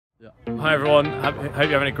Yeah. Hi everyone, hope you're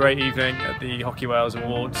having a great evening at the Hockey Wales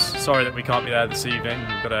Awards. Sorry that we can't be there this evening,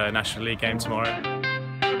 we've got a National League game tomorrow.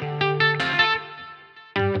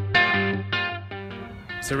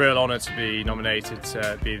 It's a real honour to be nominated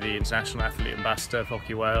to be the International Athlete Ambassador for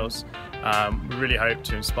Hockey Wales. We really hope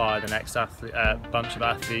to inspire the next bunch of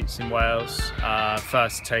athletes in Wales,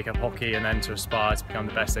 first to take up hockey and then to aspire to become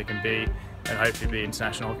the best they can be, and hopefully be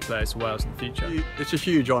international hockey players for Wales in the future. It's a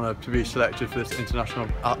huge honour to be selected for this International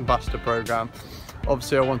Ambassador programme.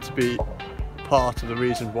 Obviously I want to be part of the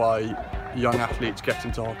reason why young athletes get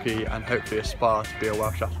into hockey and hopefully aspire to be a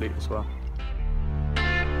Welsh athlete as well.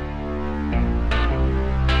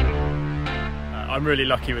 I'm really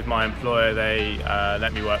lucky with my employer. They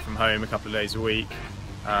let me work from home a couple of days a week.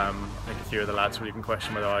 I think a few of the lads will even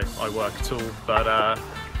question whether I work at all, but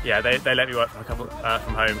yeah, they let me work from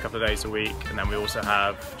home a couple of days a week, and then we also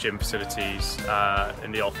have gym facilities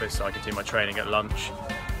in the office, so I can do my training at lunch,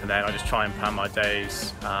 and then I just try and plan my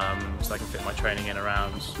days so I can fit my training in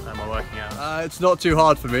around my working hours. It's not too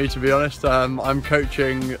hard for me, to be honest. I'm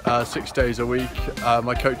coaching 6 days a week.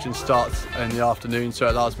 My coaching starts in the afternoon, so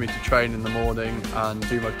it allows me to train in the morning and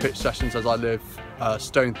do my pitch sessions, as I live a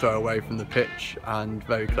stone throw away from the pitch and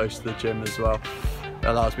very close to the gym as well. It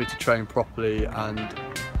allows me to train properly and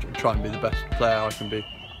try and be the best player I can be.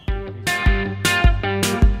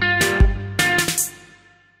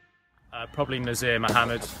 Probably Nazir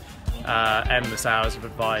Mohammed, endless hours of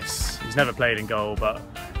advice. He's never played in goal, but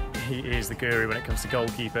he is the guru when it comes to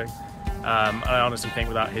goalkeeping. I honestly think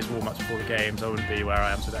without his warm-ups before the games I wouldn't be where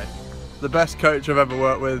I am today. The best coach I've ever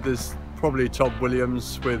worked with is probably Todd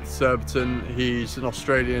Williams with Surbiton. He's an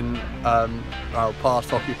Australian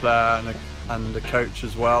past hockey player and a coach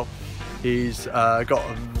as well. He's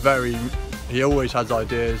he always has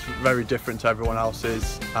ideas, very different to everyone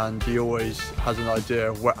else's, and he always has an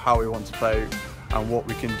idea of how we want to play and what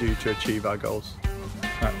we can do to achieve our goals.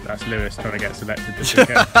 That's Lewis trying to get selected this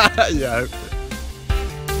weekend. Yeah.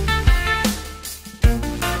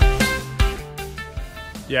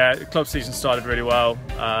 Yeah, the club season started really well.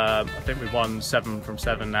 I think we've won 7 from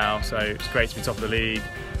 7 now, so it's great to be top of the league.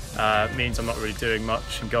 It means I'm not really doing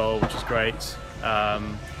much in goal, which is great.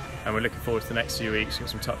 And we're looking forward to the next few weeks. We've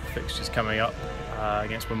got some tough fixtures coming up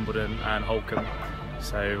against Wimbledon and Holcombe.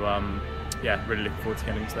 So yeah, really looking forward to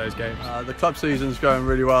getting into those games. The club season's going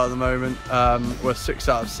really well at the moment. We're 6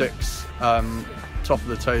 out of 6, top of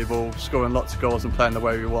the table, scoring lots of goals and playing the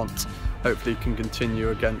way we want. Hopefully can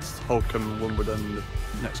continue against Holcombe and Wimbledon in the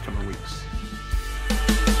next coming weeks.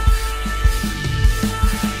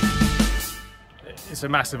 It's a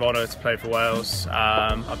massive honour to play for Wales.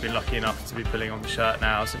 I've been lucky enough to be pulling on the shirt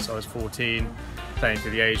now since I was 14, playing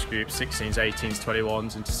through the age group, 16s, 18s,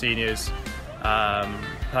 21s into seniors.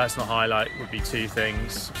 Personal highlight would be 2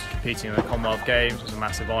 things: competing in the Commonwealth Games was a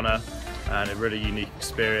massive honour and a really unique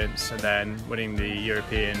experience, and then winning the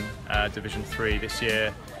European Division 3 this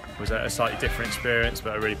year was a slightly different experience,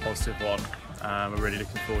 but a really positive one. We're really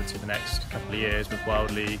looking forward to the next couple of years with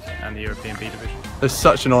World League and the European B Division. It's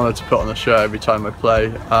such an honour to put on the shirt every time I play.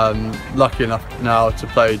 Lucky enough now to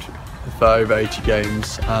play for over 80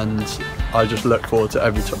 games, and I just look forward to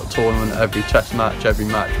every tournament, every test match, every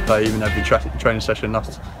match I play, even every training session.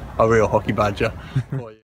 That's a real hockey badger.